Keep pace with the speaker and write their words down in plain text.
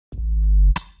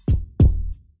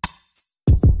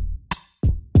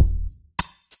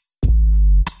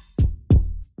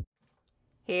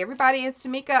Hey everybody, it's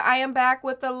Tmika. I am back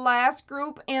with the last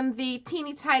group in the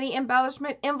teeny tiny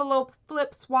embellishment envelope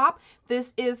flip swap.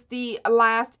 This is the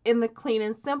last in the clean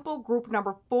and simple group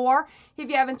number 4. If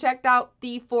you haven't checked out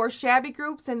the 4 shabby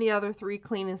groups and the other 3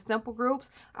 clean and simple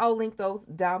groups, I'll link those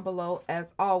down below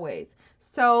as always.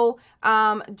 So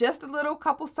just a little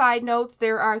couple side notes.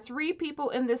 There are 3 people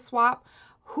in this swap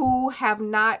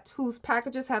whose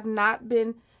packages have not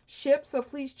been shipped, so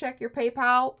please check your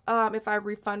PayPal if I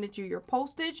refunded you your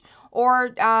postage,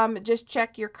 or just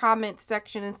check your comment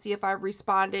section and see if I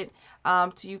responded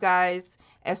to you guys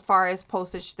as far as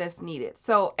postage that's needed.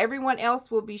 So everyone else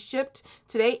will be shipped.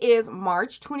 Today is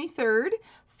March 23rd,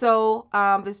 so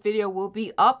this video will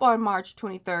be up on March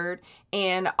 23rd,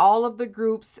 and all of the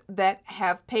groups that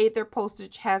have paid their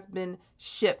postage has been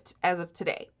shipped as of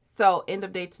today. So end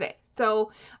of day today.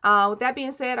 So with that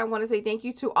being said, I want to say thank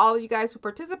you to all of you guys who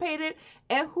participated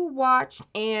and who watched.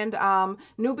 And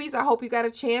newbies, I hope you got a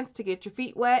chance to get your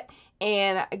feet wet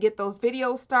and get those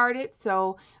videos started.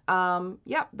 So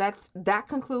yeah, that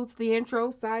concludes the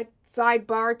intro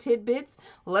sidebar tidbits.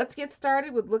 Let's get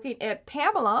started with looking at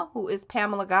Pamela, who is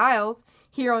Pamela Giles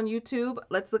here on YouTube.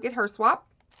 Let's look at her swap.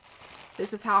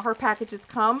 This is how her packages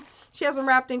come. She has them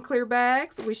wrapped in clear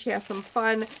bags. She has some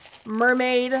fun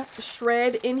mermaid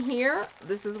shred in here.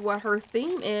 This is what her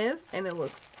theme is, and it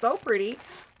looks so pretty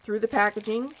through the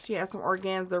packaging. She has some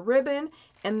organza ribbon,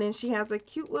 and then she has a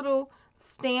cute little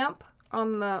stamp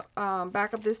on the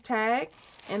back of this tag.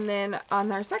 And then on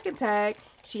her second tag,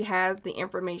 she has the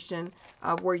information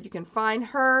of where you can find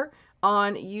her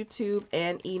on YouTube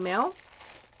and email.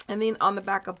 And then on the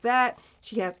back of that,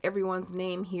 she has everyone's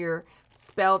name here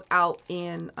spelled out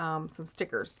in some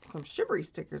stickers, some shimmery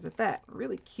stickers at that.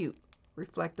 Really cute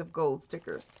reflective gold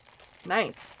stickers.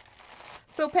 Nice.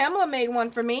 So Pamela made one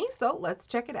for me, so let's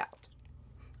check it out.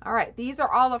 All right, these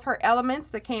are all of her elements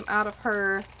that came out of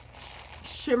her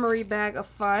shimmery bag of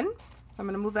fun. So I'm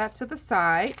going to move that to the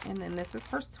side, and then this is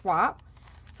her swap.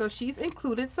 So she's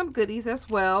included some goodies as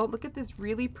well. Look at this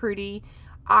really pretty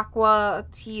aqua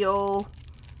teal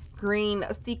green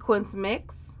sequence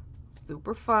mix.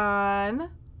 Super fun.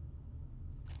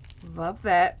 Love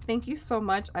that. Thank you so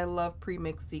much. I love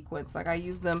pre-mixed sequins. Like, I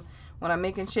use them when I'm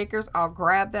making shakers. I'll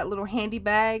grab that little handy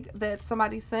bag that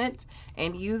somebody sent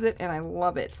and use it, and I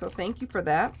love it. So thank you for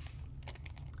that.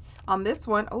 On this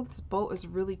one, oh, this bow is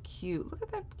really cute. Look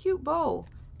at that cute bow.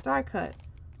 Die cut.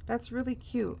 That's really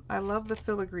cute. I love the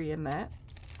filigree in that.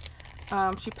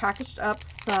 She packaged up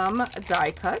some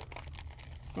die cuts,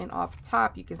 and off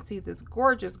top you can see this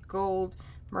gorgeous gold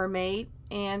mermaid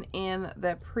and in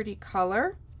that pretty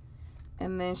color.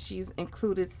 And then she's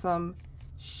included some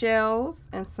shells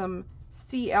and some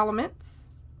sea elements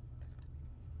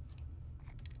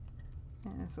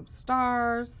and some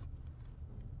stars.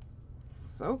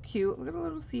 So cute. Look at a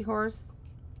little seahorse.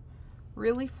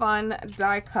 Really fun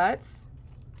die cuts.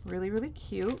 Really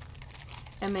cute.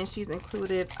 And then she's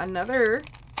included another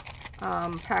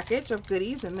package of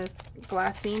goodies in this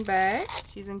glassine bag.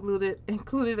 She's included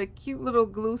a cute little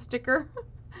glue sticker.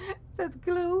 It says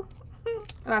glue,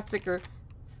 not sticker,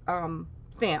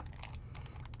 stamp.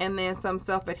 And then some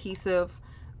self-adhesive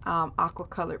aqua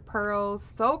colored pearls.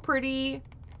 So pretty.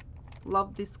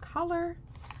 Love this color.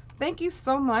 Thank you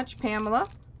so much, Pamela.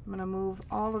 I'm gonna move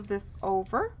all of this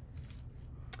over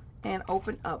and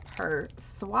open up her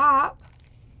swap.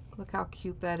 Look how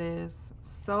cute that is.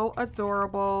 So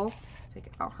adorable. Take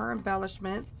out her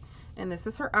embellishments, and this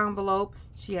is her envelope.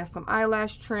 She has some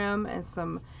eyelash trim and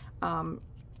some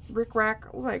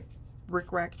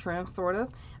rickrack trim, sort of.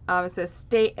 It says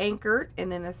stay anchored,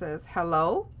 and then it says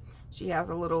hello. She has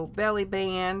a little belly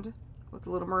band with a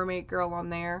little mermaid girl on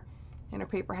there, and her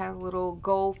paper has little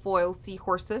gold foil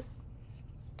seahorses.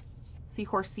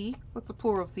 Seahorsey? What's the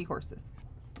plural of seahorses?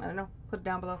 I don't know. Put it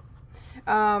down below.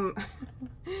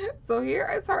 So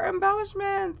here is her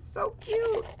embellishments. So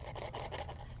cute.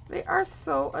 They are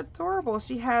so adorable.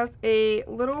 She has a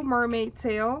little mermaid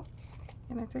tail.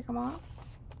 Can I take them off?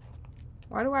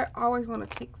 Why do I always want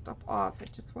to take stuff off? I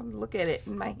just want to look at it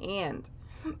in my hand.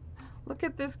 Look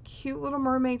at this cute little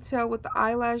mermaid tail with the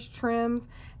eyelash trims.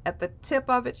 At the tip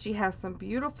of it, she has some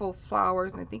beautiful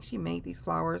flowers, and I think she made these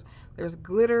flowers. There's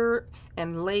glitter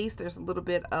and lace. There's a little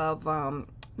bit of,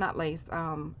 not lace,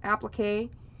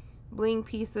 applique bling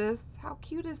pieces. How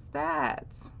cute is that?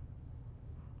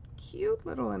 Cute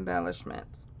little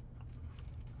embellishment.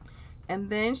 And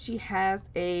then she has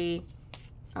a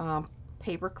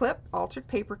paper clip, altered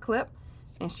paper clip,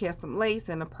 and she has some lace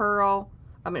and a pearl,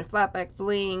 flat back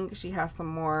bling. She has some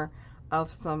more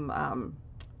of some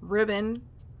ribbon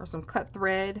or some cut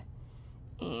thread,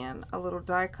 and a little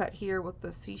die cut here with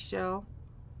the seashell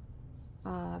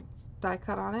die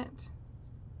cut on it.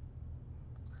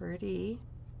 Pretty.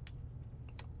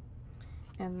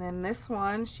 And then this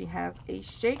one, she has a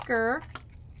shaker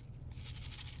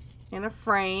in a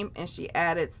frame, and she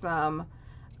added some,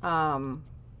 I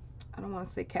don't want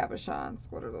to say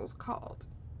cabochons. What are those called?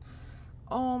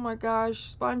 Oh my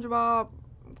gosh, SpongeBob.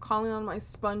 I'm calling on my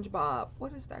SpongeBob.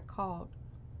 What is that called?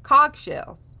 Cog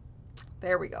shells.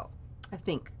 There we go, I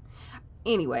think.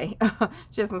 Anyway,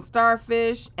 she has some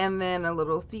starfish and then a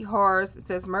little seahorse. It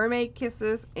says mermaid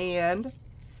kisses and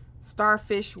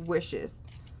starfish wishes.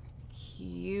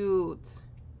 Cute.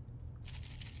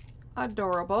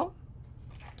 Adorable.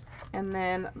 And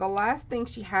then the last thing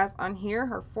she has on here,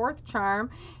 her fourth charm,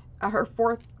 her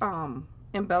fourth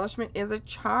embellishment is a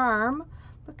charm.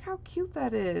 Look how cute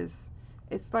that is.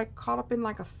 It's like caught up in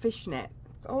like a fishnet.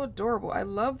 It's so adorable. I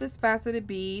love this faceted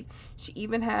bead. She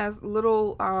even has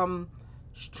little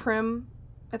trim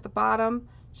at the bottom.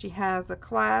 She has a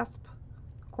clasp,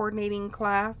 coordinating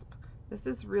clasp. This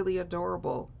is really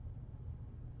adorable.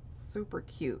 Super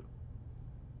cute.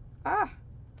 Ah,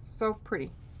 so pretty.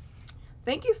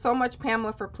 Thank you so much,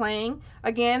 Pamela, for playing.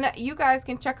 Again, you guys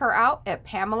can check her out at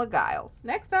Pamela Giles.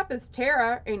 Next up is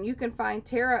Tara, and you can find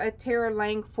Tara at Tara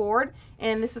Langford.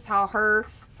 And this is how her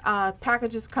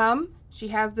packages come. She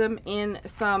has them in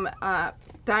some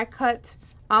die-cut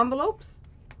envelopes.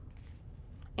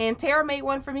 And Tara made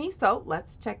one for me, so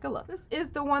let's take a look. This is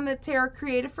the one that Tara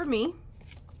created for me.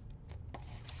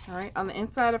 All right, on the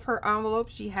inside of her envelope,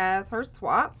 she has her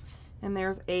swap, and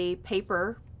there's a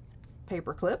paper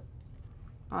clip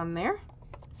on there,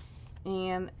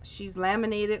 and she's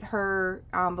laminated her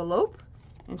envelope,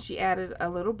 and she added a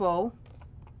little bow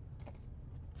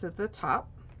to the top,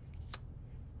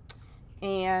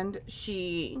 and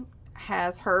she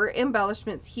has her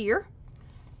embellishments here.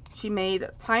 She made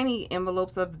tiny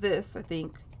envelopes of this, I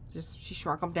think, just she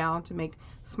shrunk them down to make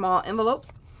small envelopes,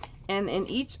 and in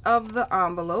each of the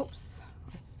envelopes,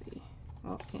 let's see,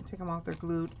 oh, can't take them off, they're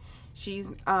glued. She's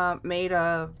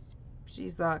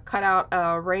she's cut out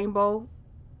a rainbow,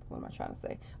 what am I trying to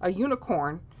say, a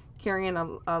unicorn carrying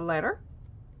a letter,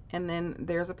 and then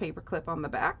there's a paper clip on the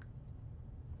back,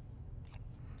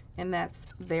 and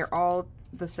they're all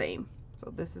the same.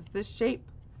 So this is this shape,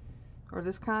 or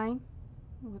this kind,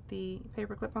 with the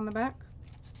paper clip on the back,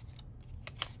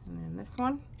 and then this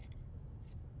one,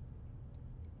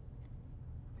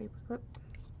 paper clip,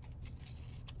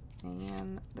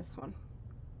 and this one,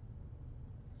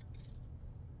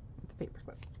 paper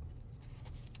clip.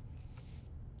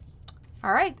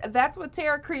 All right, that's what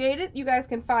Tara created. You guys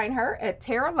can find her at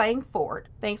Tara Langford.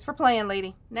 Thanks for playing,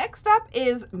 lady. Next up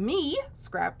is me,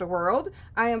 SCRAPDAWORLD.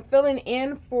 I am filling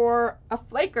in for a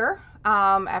flaker.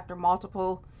 After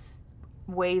multiple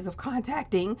ways of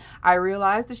contacting, I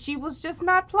realized that she was just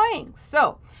not playing.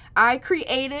 So I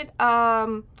created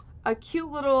a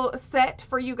cute little set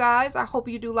for you guys. I hope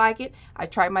you do like it. I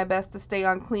tried my best to stay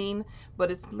on clean,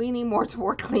 but it's leaning more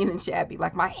toward clean and shabby.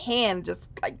 Like my hand just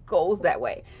like goes that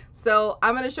way. So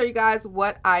I'm going to show you guys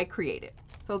what I created.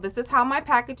 So this is how my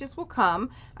packages will come.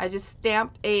 I just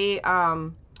stamped a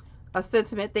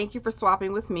sentiment, thank you for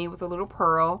swapping with me, with a little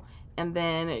pearl, and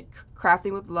then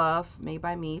crafting with love, made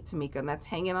by me, Tmika, and that's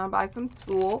hanging on by some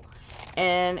tulle,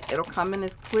 and it'll come in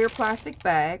this clear plastic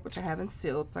bag, which I haven't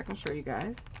sealed so I can show you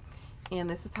guys. And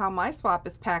this is how my swap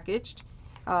is packaged.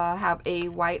 Have a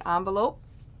white envelope,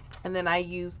 and then I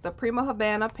use the Prima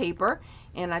Habana paper,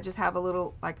 and I just have a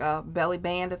little like a belly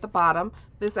band at the bottom.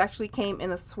 This actually came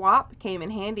in a swap, came in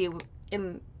handy. It was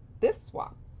in this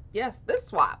swap. Yes, this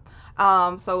swap.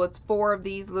 So it's 4 of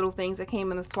these little things that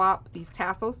came in the swap, these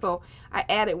tassels. So I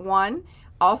added one.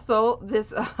 Also,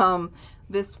 this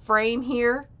this frame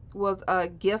here was a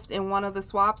gift in one of the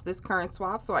swaps, this current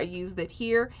swap, so I used it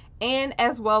here, and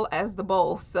as well as the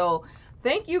bowl. So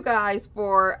thank you guys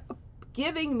for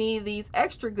giving me these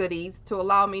extra goodies to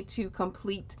allow me to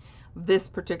complete this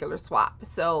particular swap.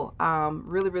 So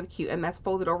really, really cute, and that's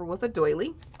folded over with a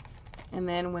doily. And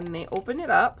then when they open it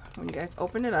up, when you guys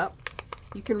open it up,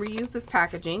 you can reuse this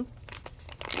packaging,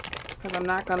 because I'm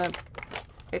not gonna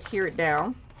adhere it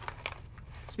down.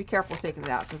 Just be careful taking it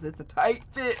out because it's a tight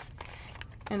fit.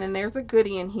 And then there's a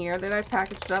goodie in here that I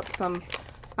packaged up, some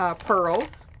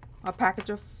pearls, a package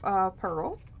of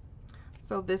pearls.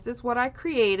 So this is what I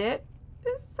created.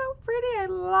 It's so pretty. I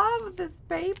love this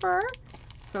paper.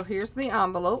 So here's the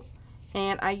envelope,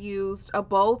 and I used a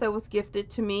bow that was gifted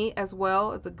to me as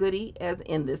well as a goodie as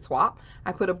in this swap.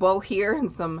 I put a bow here and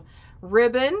some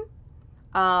ribbon,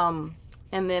 and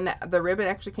then the ribbon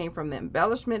actually came from the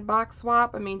embellishment box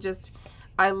swap. I mean, just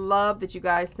I love that you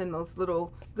guys send those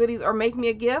little goodies or make me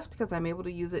a gift, because I'm able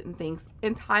to use it in things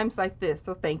in times like this.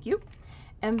 So thank you.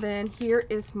 And then here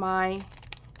is my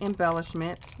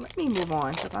embellishment. Let me move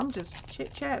on because I'm just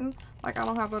chit-chatting like I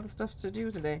don't have other stuff to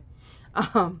do today.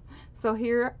 So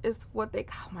here is what they,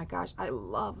 oh my gosh, I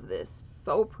love this.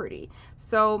 So pretty.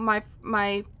 So my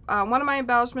one of my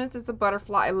embellishments is a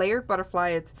butterfly, a layered butterfly.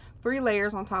 It's 3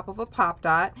 layers on top of a pop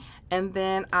dot, and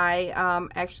then I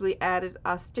actually added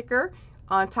a sticker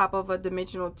on top of a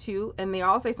dimensional 2, and they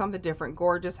all say something different: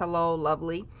 gorgeous, hello,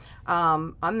 lovely,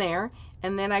 on there.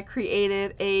 And then I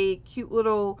created a cute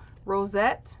little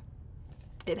rosette.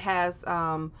 It has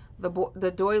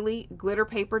the doily, glitter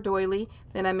paper doily.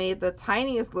 Then I made the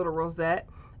tiniest little rosette,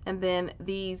 and then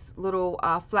these little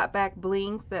flat back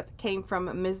blings that came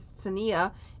from Miss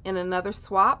Tania in another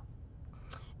swap.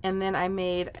 And then I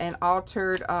made an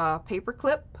altered paper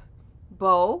clip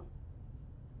bow,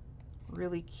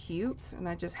 really cute, and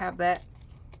I just have that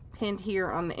pinned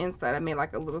here on the inside. I made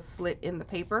like a little slit in the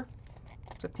paper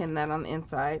to pin that on the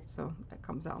inside, so that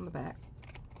comes out on the back.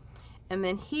 And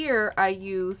then here I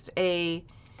used a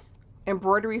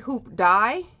embroidery hoop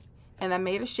die, and I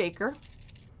made a shaker.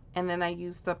 And then I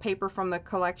used the paper from the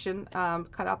collection,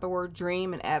 cut out the word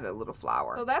dream and added a little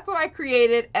flower. So that's what I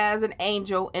created as an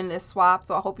angel in this swap.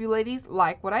 So I hope you ladies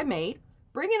like what I made.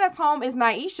 Bringing us home is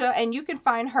Naisha, and you can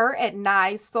find her at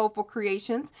Nye's Soulful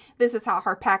Creations. This is how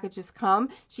her packages come.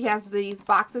 She has these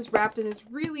boxes wrapped in this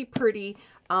really pretty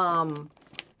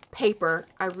paper.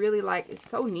 I really like it. It's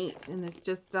so neat, and it's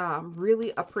just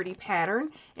really a pretty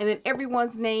pattern. And then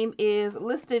everyone's name is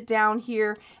listed down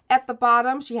here at the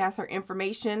bottom. She has her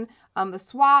information on the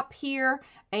swap here,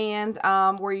 and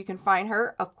where you can find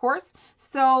her, of course.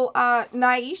 So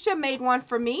Naisha made one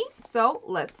for me, so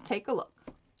let's take a look.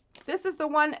 This is the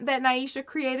one that Naisha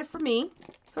created for me,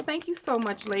 so thank you so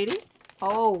much, lady.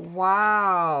 Oh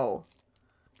wow,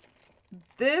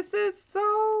 this is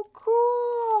so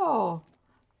cool.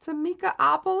 Tmika,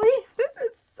 this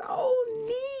is so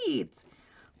neat.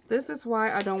 This is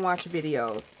why I don't watch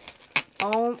videos.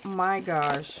 Oh my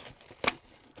gosh.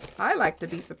 I like to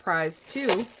be surprised too.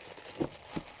 This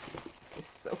is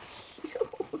so cute.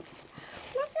 Look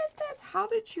at this. How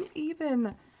did you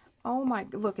even... Oh my...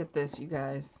 Look at this, you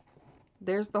guys.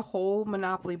 There's the whole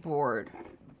Monopoly board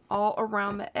all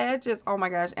around the edges. Oh my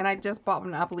gosh. And I just bought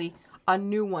Monopoly, a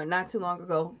new one, not too long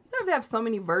ago. You know, they have so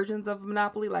many versions of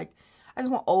Monopoly, like... I just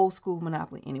want old school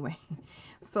Monopoly anyway.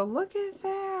 So look at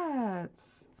that.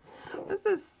 This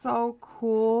is so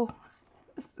cool.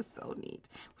 This is so neat.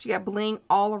 She got bling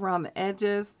all around the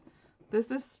edges.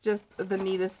 This is just the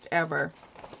neatest ever.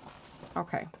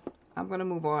 Okay, I'm going to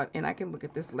move on and I can look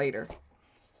at this later.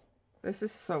 This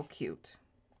is so cute.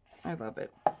 I love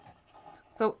it.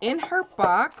 So in her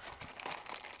box,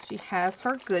 she has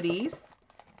her goodies.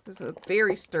 This is a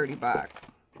very sturdy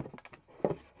box.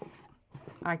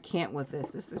 I can't with this.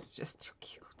 This is just too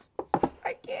cute.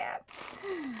 I can't.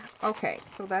 Okay,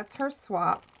 so that's her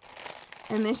swap.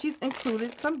 And then she's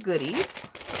included some goodies.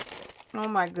 Oh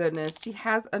my goodness. She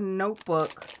has a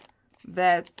notebook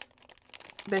that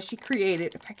she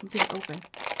created. If I can get it open.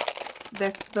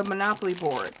 That's the Monopoly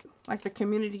board. Like the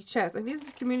community chest. And this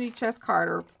is community chest card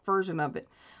or version of it.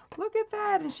 Look at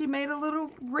that. And she made a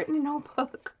little written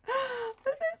notebook.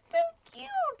 This is too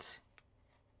cute.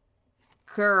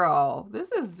 Girl, this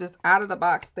is just out of the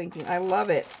box thinking. I love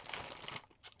it.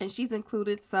 And she's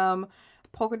included some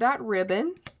polka dot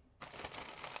ribbon.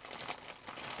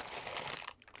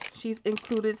 She's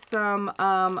included some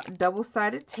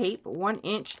double-sided tape,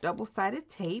 1-inch double-sided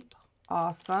tape.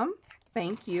 Awesome.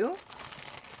 Thank you.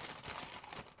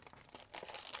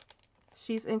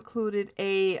 She's included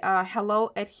a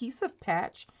Hello adhesive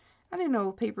patch. I didn't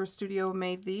know Paper Studio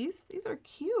made these. These are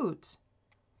cute.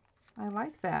 I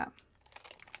like that.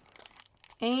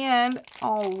 And,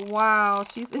 oh wow,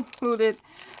 she's included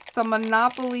some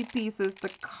Monopoly pieces, the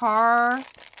car,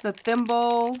 the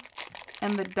thimble,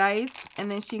 and the dice. And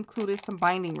then she included some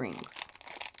binding rings.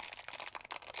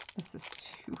 This is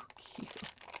too cute.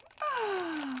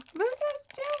 This is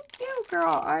too cute,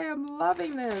 girl. I am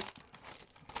loving this.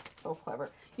 So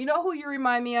clever. You know who you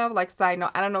remind me of? Like, side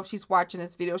note, I don't know if she's watching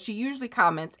this video. She usually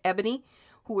comments, Ebony,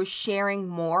 who is sharing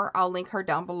more. I'll link her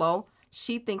down below.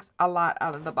 She thinks a lot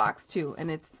out of the box too, and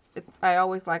it's I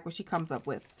always like what she comes up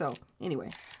with. So anyway,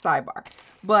 sidebar.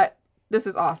 But this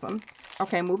is awesome.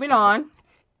 Okay, moving on.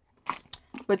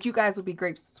 But you guys will be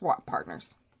great swap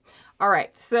partners. All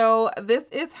right, so this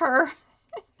is her.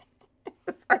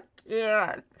 I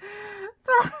can't.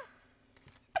 Oh,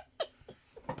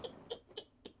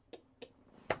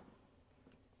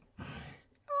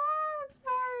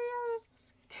 sorry, I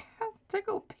was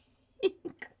tickled pink.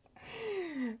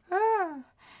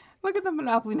 Look at the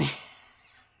Monopoly man.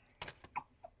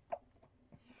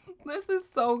 This is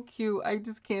so so cute. I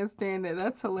just can't stand it.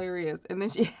 That's hilarious. And then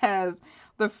she has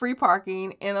the free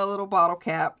parking in a little bottle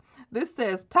cap. This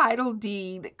says title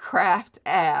deed Craft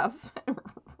Ave.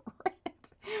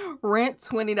 Rent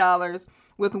 $20.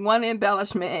 With one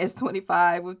embellishment is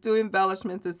 $25. With 2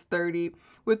 embellishments is $30.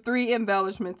 With 3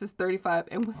 embellishments is $35.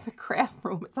 And with the craft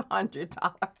room it's $100.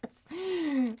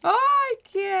 Oh,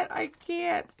 I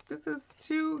can't. This is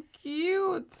too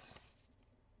cute.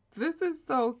 This is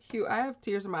so cute. I have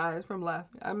tears in my eyes from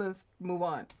laughing. I'm going to move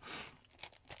on.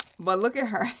 But look at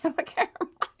her. Look at her.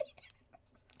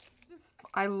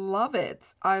 I love it.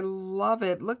 I love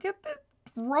it. Look at this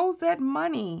rosette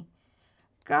money.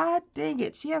 God dang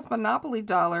it. She has Monopoly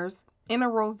dollars in a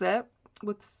rosette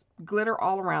with glitter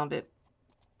all around it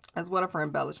as one of her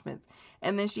embellishments.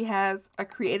 And then she has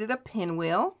created a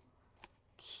pinwheel.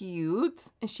 Cute.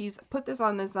 And she's put this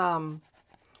on this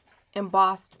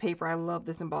embossed paper. I love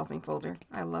this embossing folder.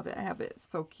 I love it. I have it. It's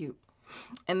so cute.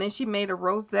 And then she made a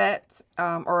rosette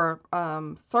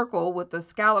circle with the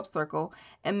scallop circle.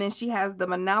 And then she has the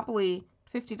Monopoly,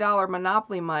 $50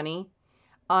 Monopoly money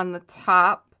on the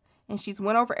top. And she's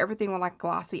went over everything with like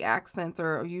glossy accents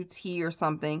or UT or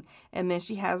something. And then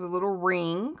she has a little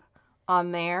ring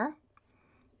on there.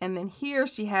 And then here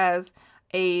she has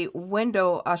a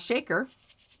window, a shaker.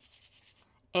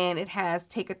 And it has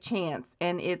Take a Chance.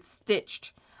 And it's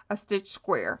stitched, a stitch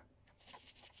square.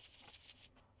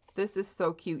 This is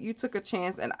so cute. You took a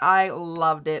chance and I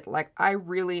loved it. Like, I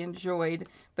really enjoyed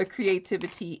the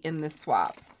creativity in this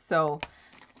swap. So,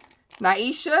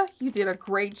 Naisha, you did a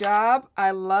great job.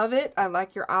 I love it. I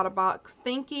like your out-of-box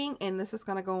thinking. And this is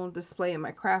going to go on display in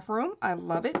my craft room. I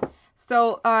love it.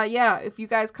 So, yeah, if you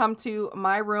guys come to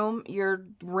my room, your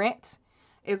rent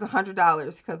is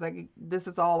 $100 because this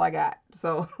is all I got.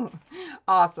 So,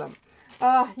 awesome.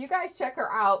 You guys check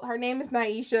her out. Her name is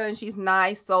Naisha and she's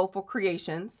Nice Soulful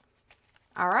Creations.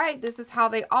 All right, this is how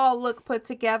they all look put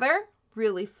together.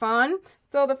 Really fun.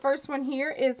 So the first one here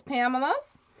is Pamela's,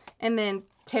 and then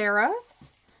Tara's,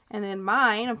 and then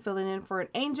mine. I'm filling in for an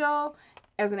angel,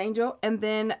 and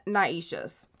then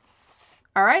Naisha's.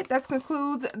 All right, that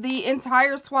concludes the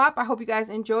entire swap. I hope you guys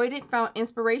enjoyed it, found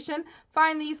inspiration.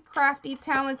 Find these crafty,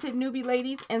 talented newbie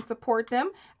ladies and support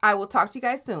them. I will talk to you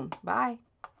guys soon. Bye.